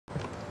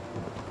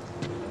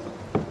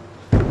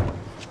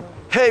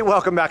Hey,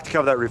 welcome back to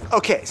Cover That Roof.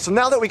 Okay, so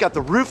now that we got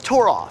the roof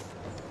tore off,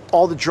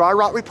 all the dry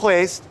rot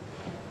replaced,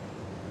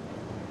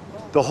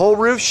 the whole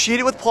roof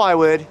sheeted with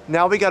plywood,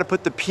 now we got to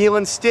put the peel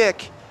and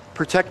stick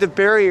protective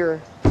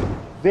barrier,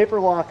 vapor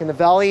lock in the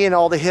valley and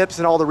all the hips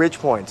and all the ridge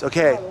points.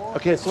 Okay,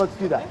 so let's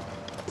do that.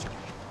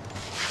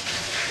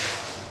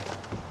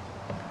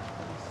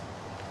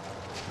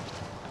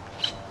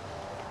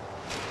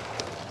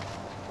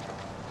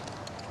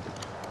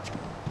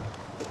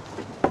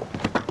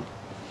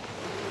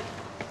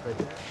 Right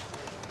there.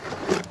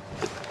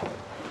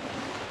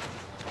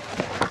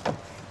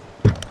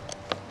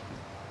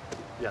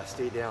 Yeah,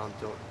 stay down.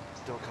 Don't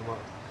come up.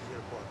 You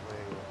gotta block my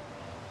angle.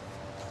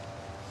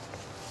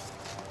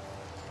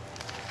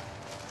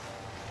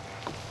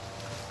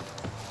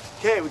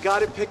 Okay, we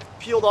got it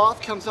peeled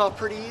off. Comes off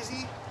pretty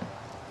easy.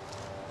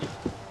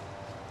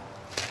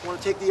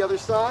 Want to take the other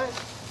side?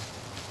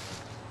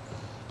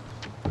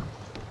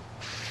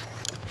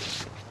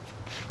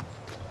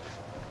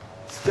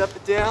 Step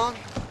it down.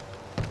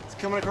 It's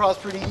coming across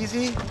pretty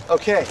easy.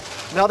 Okay,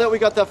 now that we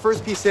got that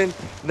first piece in,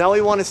 now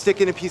we want to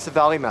stick in a piece of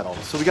valley metal.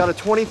 So we got a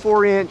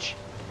 24-inch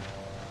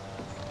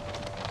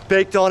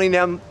baked on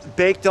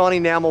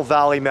enamel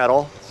valley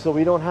metal. So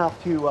we don't have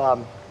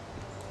to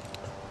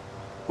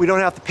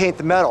paint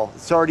the metal.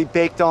 It's already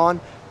baked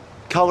on.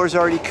 Color's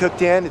already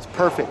cooked in. It's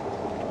perfect.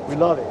 We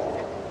love it.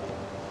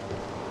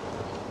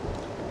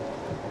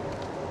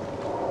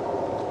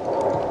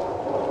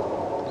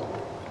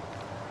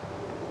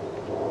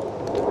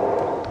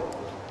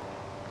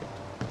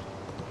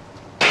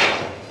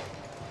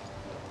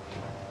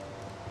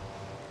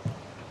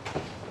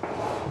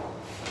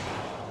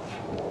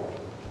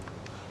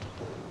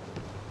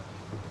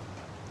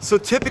 So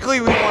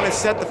typically we want to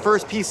set the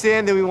first piece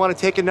in, then we want to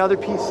take another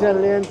piece, set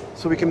it in,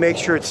 so we can make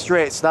sure it's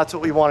straight. So that's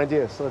what we want to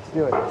do. So let's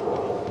do it.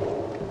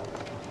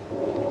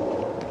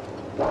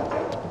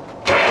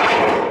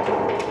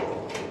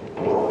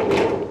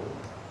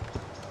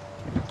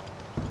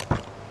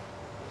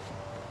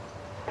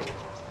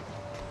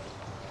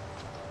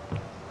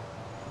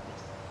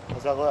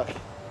 How's that look?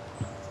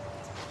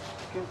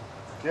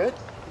 Good? Good?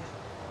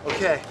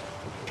 Okay.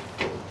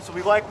 So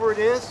we like where it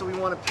is, so we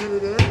want to pin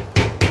it in.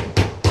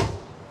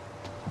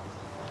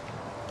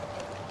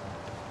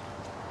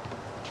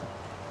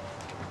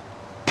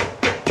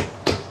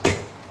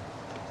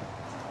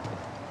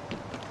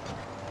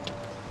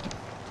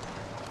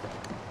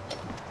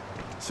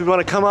 So we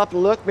want to come up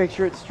and look, make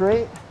sure it's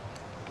straight.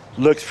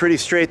 Looks pretty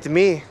straight to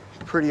me.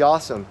 Pretty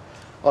awesome.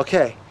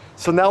 Okay,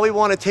 so now we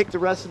want to take the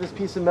rest of this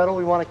piece of metal,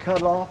 we want to cut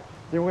it off.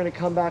 Then we're going to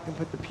come back and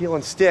put the peel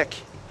and stick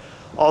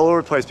all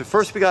over the place. But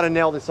first we got to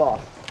nail this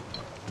off.